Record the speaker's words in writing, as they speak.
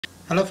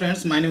Hello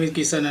friends, my name is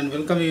Kisan and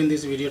welcome you in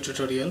this video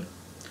tutorial.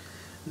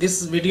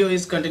 This video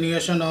is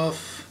continuation of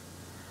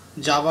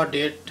Java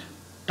date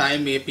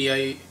time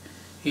API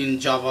in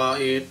Java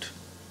 8.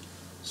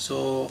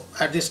 So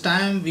at this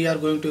time we are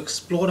going to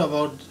explore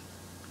about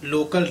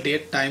local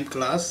date time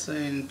class.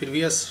 In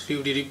previous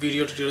few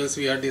video tutorials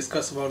we have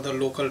discussed about the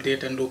local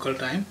date and local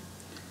time.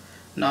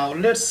 Now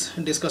let's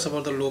discuss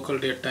about the local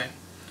date time.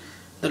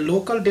 The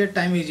local date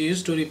time is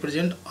used to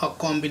represent a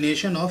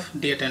combination of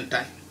date and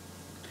time.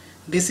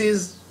 This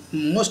is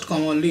most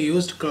commonly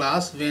used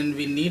class when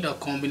we need a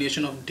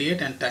combination of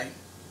date and time.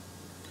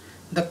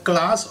 The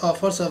class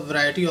offers a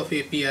variety of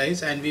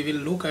APIs and we will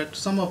look at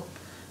some of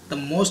the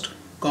most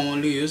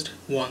commonly used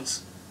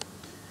ones.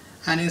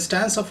 An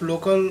instance of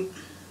local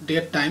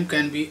date time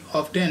can be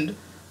obtained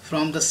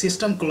from the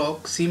system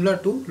clock similar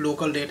to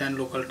local date and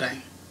local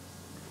time.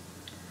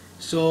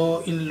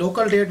 So in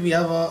local date we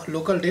have a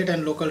local date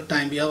and local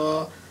time. We have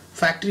a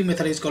factory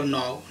method is called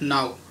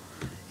now.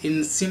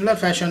 In similar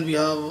fashion we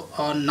have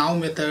a now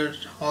method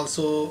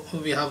also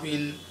we have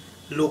in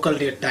local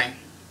date time.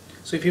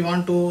 So if you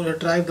want to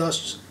retrieve the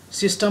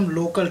system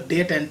local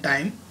date and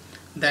time,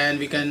 then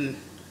we can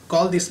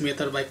call this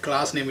method by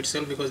class name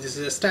itself because this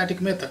is a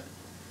static method.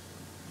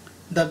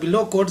 The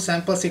below code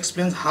samples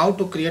explains how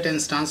to create an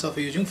instance of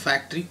using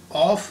factory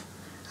of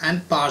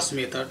and parse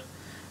method.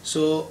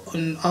 So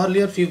in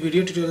earlier few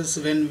video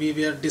tutorials when we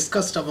were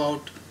discussed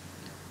about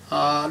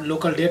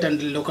local date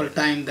and local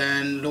time,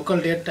 then local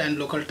date and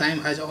local time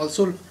has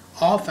also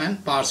of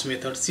and parse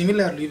method.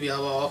 Similarly we have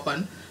a of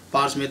and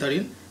parse method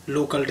in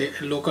local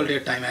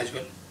date time as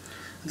well.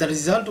 The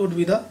result would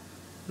be the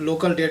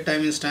local date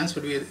time instance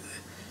would be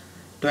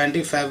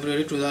 20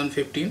 February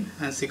 2015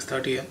 and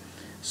 6:30 am.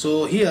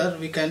 So here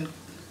we can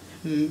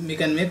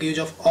make use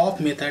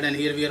of method, and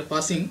here we are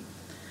passing,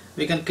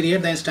 we can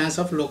create the instance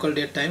of local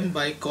date time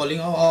by calling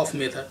a of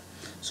method.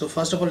 So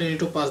first of all you need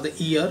to pass the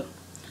year.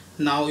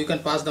 Now you can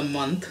pass the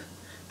month.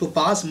 To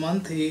pass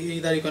month,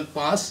 either you can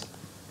pass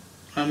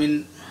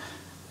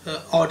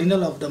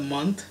ordinal of the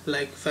month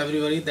like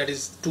February, that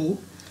is 2,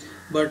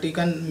 but you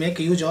can make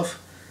use of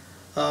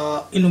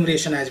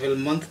enumeration as well,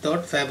 month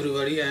dot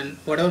February, and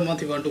whatever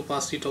month you want to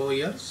pass it over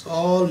here. So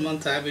all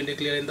months have been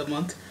declared in the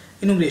month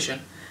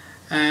enumeration.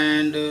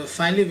 And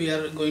finally we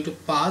are going to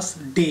pass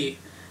day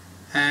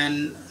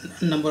and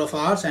number of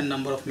hours and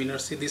number of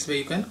minutes. This way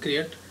you can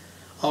create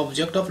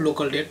object of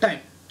local date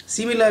time.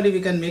 Similarly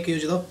we can make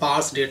use of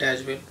parse date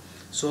as well.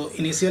 So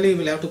initially we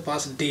will have to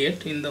pass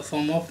date in the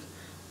form of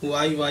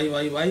y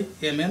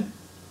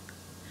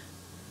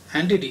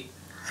and dd,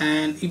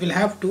 and you will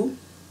have to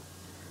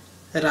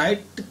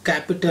write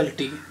capital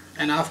T,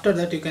 and after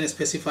that you can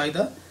specify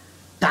the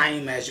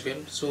time as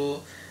well.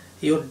 So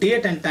your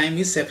date and time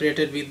is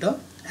separated with the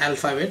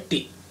alphabet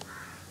T.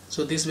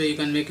 So this way you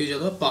can make use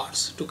of the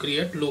parse to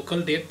create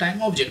local date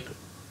time object.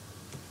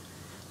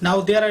 Now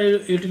there are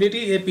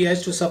utility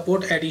APIs to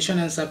support addition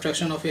and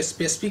subtraction of a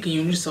specific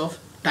units of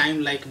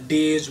time like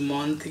days,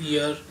 month,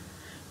 year,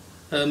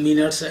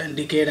 minutes and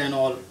decade and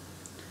all.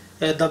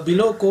 The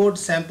below code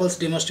samples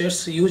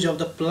demonstrates use of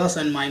the plus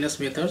and minus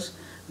methods.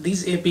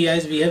 These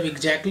APIs behave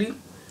exactly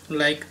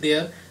like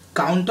their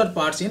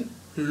counterparts in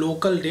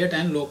local date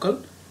and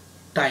local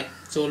time.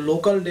 So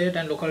local date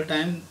and local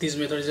time, this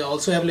method is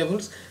also available.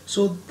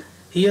 So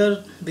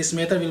here this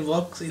method will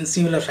work in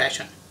similar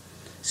fashion.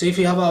 So if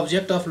you have an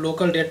object of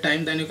local date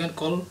time, then you can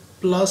call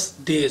plus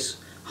days,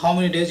 how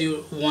many days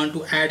you want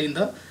to add in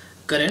the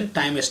current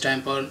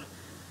timestamp or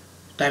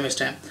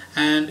timestamp.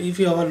 And if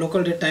you have a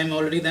local date time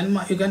already, then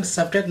you can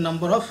subtract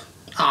number of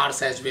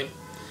hours as well.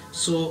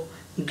 So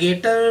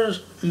getter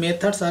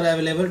methods are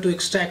available to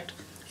extract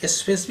a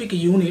specific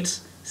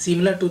units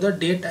similar to the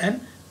date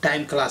and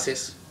time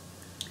classes.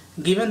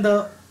 Given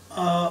the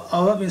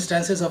above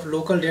instances of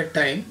local date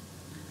time,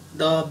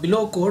 the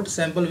below code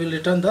sample will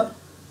return the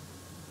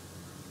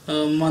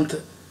month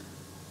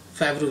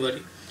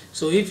February.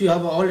 So if you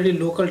have already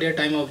local date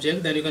time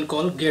object, then you can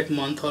call get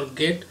month or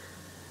get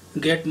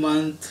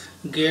month,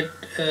 get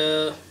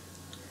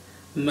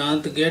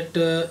month, get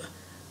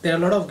there are a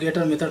lot of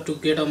getter method to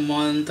get a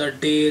month or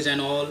days and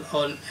all,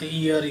 or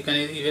year. You can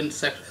even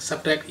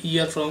subtract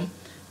year from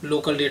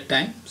local date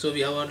time. So we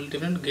have a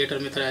different getter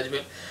method as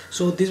well.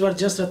 So these were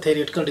just a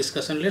theoretical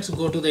discussion. Let's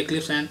go to the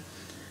Eclipse and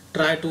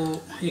try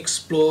to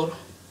explore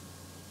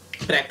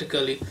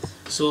practically.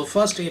 So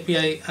first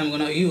API I'm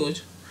gonna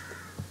use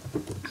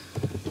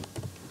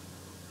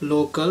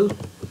local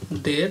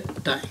date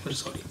time.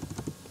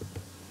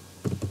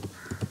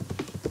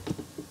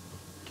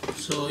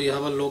 So you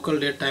have a local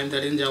date time,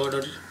 that is in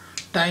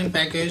java.time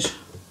package,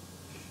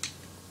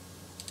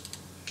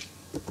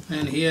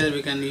 and here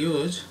we can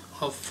use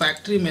a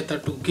factory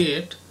method to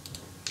get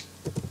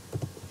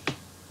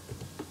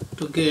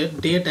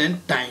date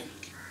and time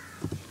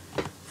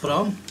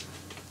from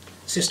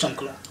system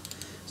clock.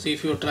 So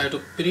if you try to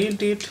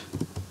print it,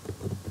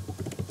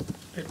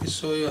 let me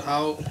show you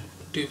how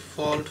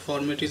default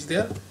format is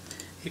there.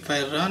 If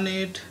I run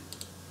it,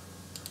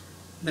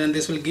 then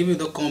this will give you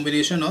the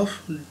combination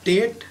of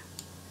date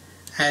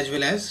as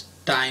well as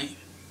time.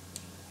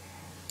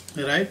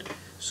 right?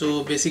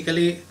 So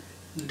basically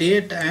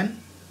date and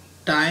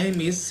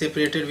time is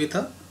separated with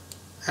a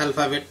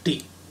alphabet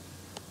T.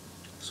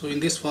 So in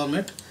this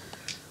format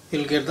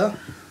you'll get the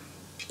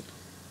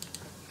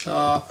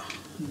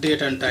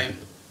date and time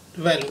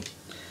value.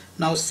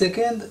 Now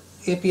second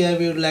API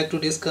we would like to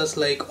discuss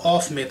like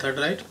off method,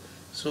 right?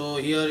 So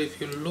here if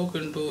you look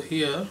into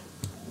here,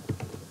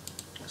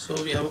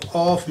 so we have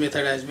off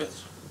method as well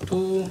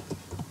too,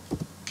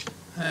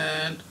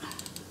 and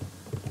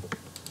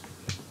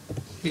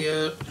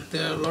here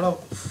there are a lot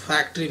of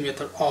factory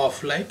method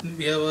off, like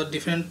we have a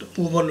different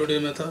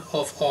overloaded method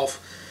of off.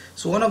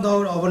 So one of the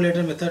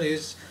overloaded method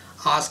is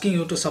asking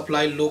you to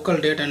supply local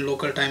date and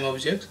local time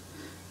objects.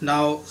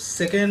 Now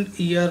second,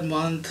 year,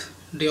 month,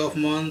 day of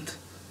month,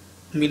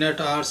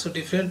 minute, hour, so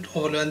different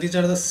overload, and these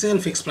are the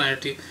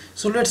self-explanatory.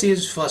 So let's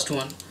use first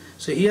one.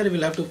 So here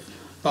we'll have to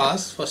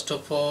pass, first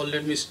of all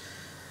let me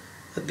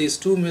these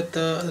two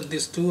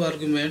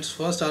arguments.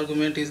 First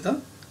argument is the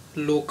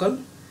local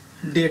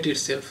date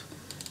itself,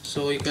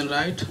 so you can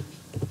write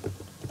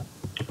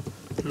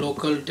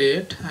local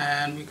date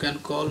and we can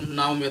call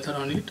now method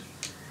on it,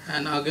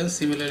 and again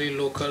similarly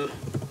local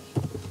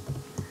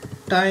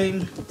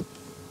time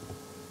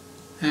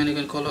and you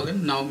can call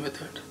again now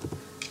method,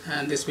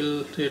 and this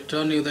will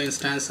return you the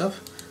instance of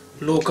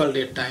local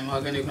date time.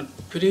 Again you can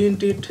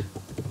print it.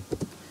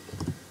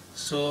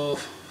 So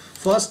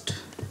first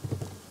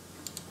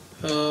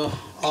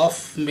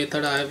off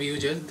method I have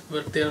used,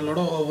 but there are a lot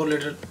of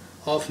overloaded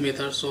off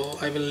methods, so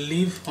I will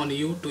leave on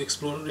you to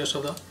explore rest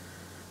of the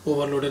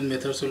overloaded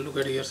methods. So look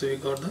at here, so we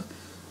got the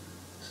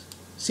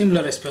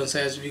similar response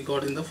as we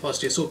got in the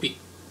first SOP.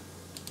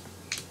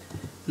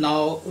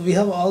 Now we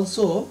have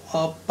also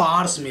a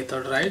parse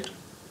method, right?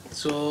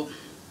 So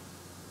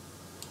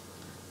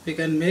we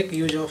can make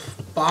use of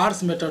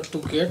parse method to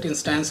get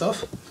instance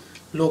of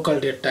local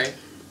date time.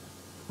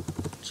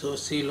 So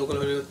see local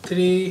value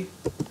 3.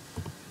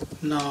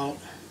 Now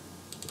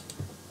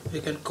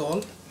we can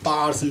call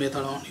parse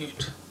method on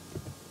it,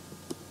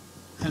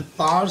 and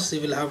parse you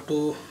will have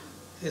to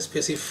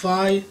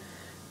specify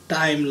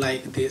time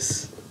like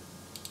this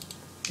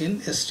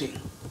in string.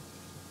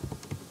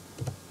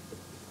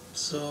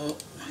 So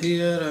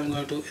here I'm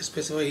going to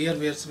specify, here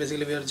we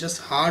are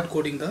just hard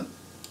coding the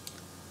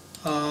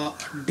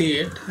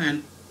date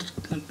and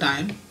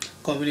time,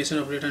 combination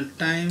of date and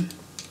time.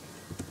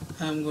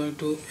 I'm going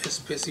to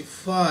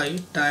specify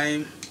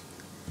time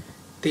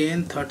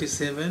 10,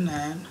 37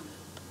 and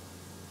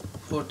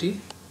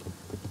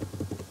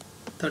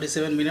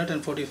 37 minutes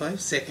and 45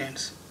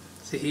 seconds.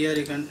 So here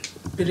you can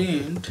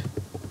print,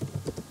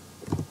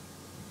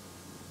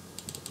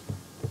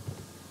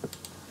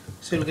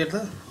 so you'll get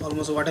the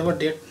almost whatever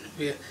date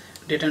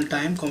and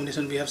time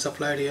combination we have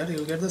supplied here,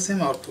 you'll get the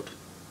same output.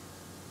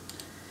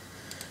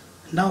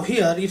 Now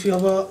here if you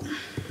have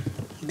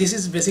this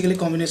is basically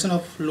combination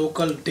of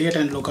local date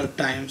and local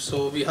time.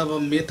 So we have a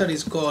method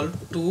is called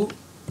to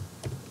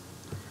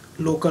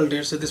local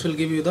date, so this will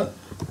give you the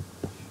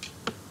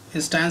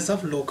instance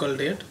of local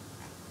date,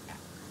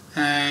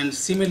 and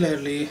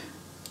similarly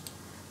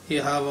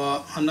you have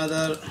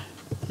another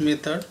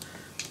method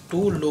to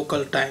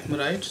local time,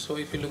 right? So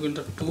if you look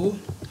into to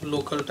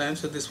local time,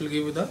 so this will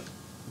give you the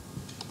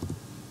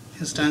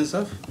instance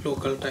of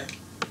local time,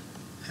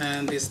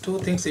 and these two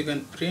things you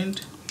can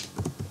print.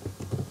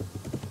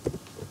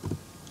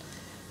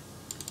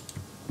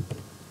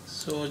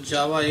 So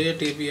Java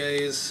 8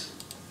 APIs,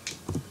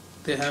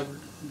 they have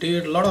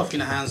did a lot of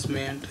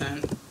enhancement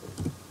and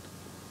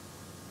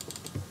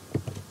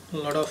a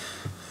lot of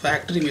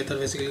factory method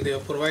basically they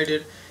have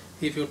provided.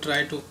 If you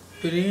try to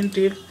print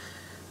it,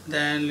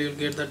 then you'll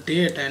get the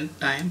date and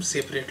time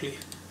separately,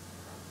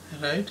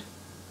 right?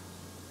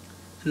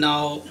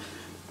 Now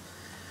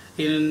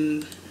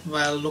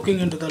while looking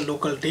into the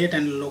local date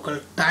and local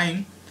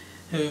time,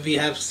 we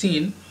have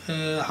seen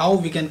how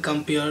we can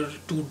compare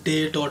to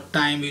date or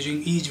time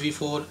using each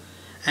before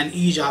and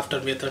each after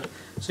method.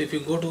 So if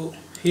you go to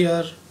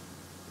here,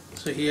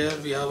 so here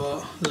we have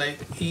a like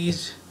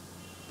each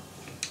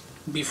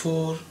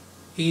before,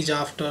 each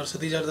after. So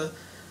these are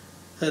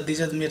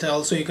the method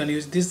also you can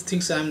use. These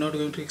things I am not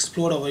going to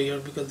explore over here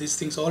because these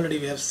things already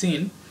we have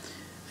seen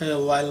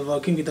while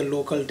working with the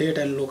local date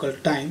and local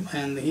time,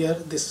 and here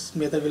this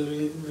method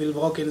will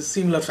work in a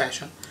similar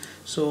fashion.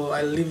 So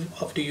I'll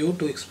leave up to you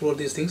to explore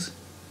these things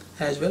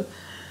as well.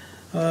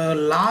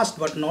 Last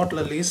but not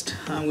the least,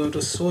 I'm going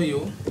to show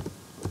you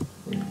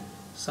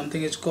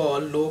something is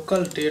called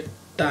local date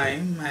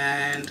time,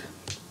 and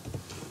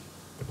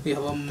we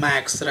have a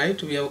max,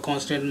 right? We have a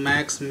constant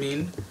max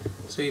min.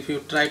 So if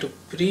you try to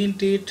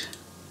print it,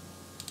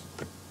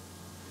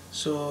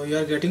 so you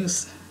are getting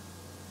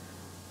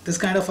this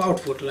kind of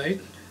output, right?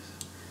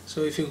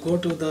 So if you go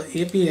to the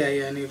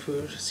API and if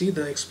you see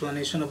the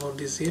explanation about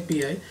this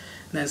API,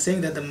 then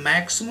saying that the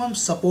maximum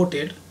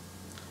supported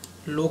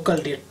local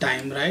date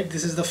time, right?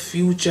 This is the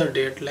future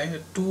date,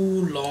 like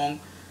too long,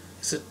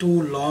 it's a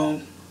too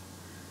long,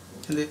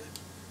 and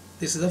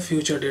this is the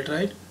future date,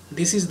 right?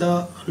 This is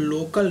the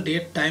local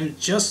date time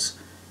just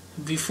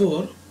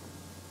before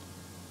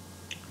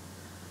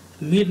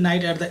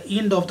midnight at the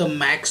end of the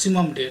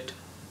maximum date,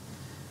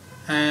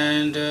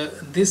 and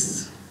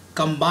this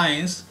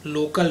combines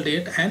local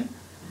date and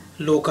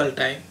local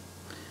time.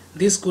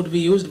 This could be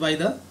used by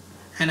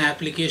an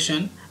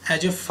application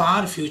as a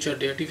far future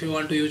date. If you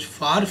want to use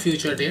far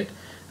future date,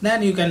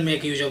 then you can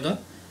make use of the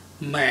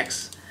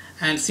max,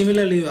 and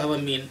similarly you have a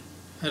min,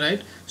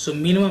 right? So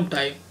minimum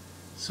time,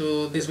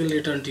 so this will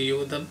return to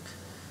you the,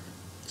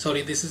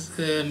 sorry, this is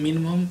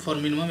minimum. For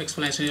minimum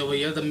explanation over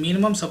here, the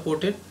minimum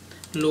supported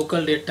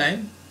local date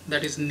time,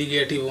 that is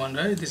 -1,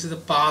 right? This is the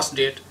past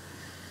date.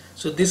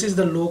 So this is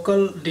the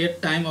local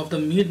date time of the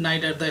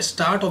midnight at the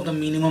start of the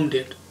minimum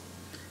date.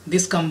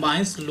 This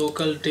combines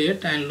local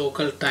date and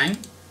local time.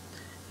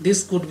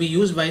 This could be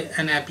used by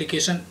an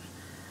application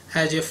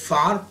as a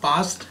far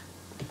past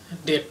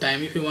date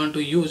time. If you want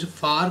to use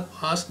far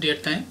past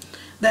date time,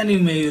 then you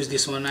may use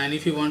this one, and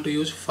if you want to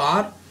use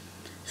far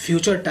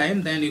future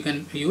time, then you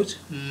can use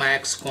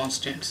max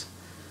constants.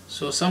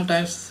 So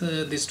sometimes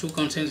these two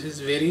constants is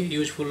very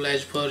useful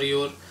as per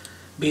your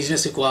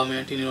business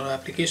requirement in your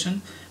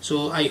application.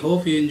 So I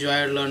hope you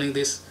enjoyed learning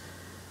this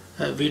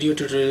video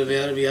tutorial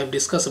where we have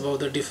discussed about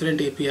the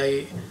different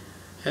API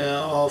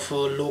of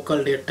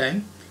local date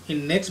time.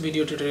 In next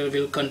video tutorial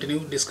we'll continue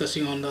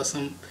discussing on the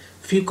some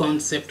few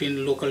concepts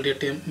in local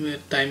date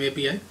time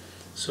API.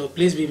 So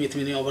please be with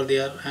me over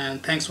there,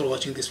 and thanks for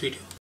watching this video.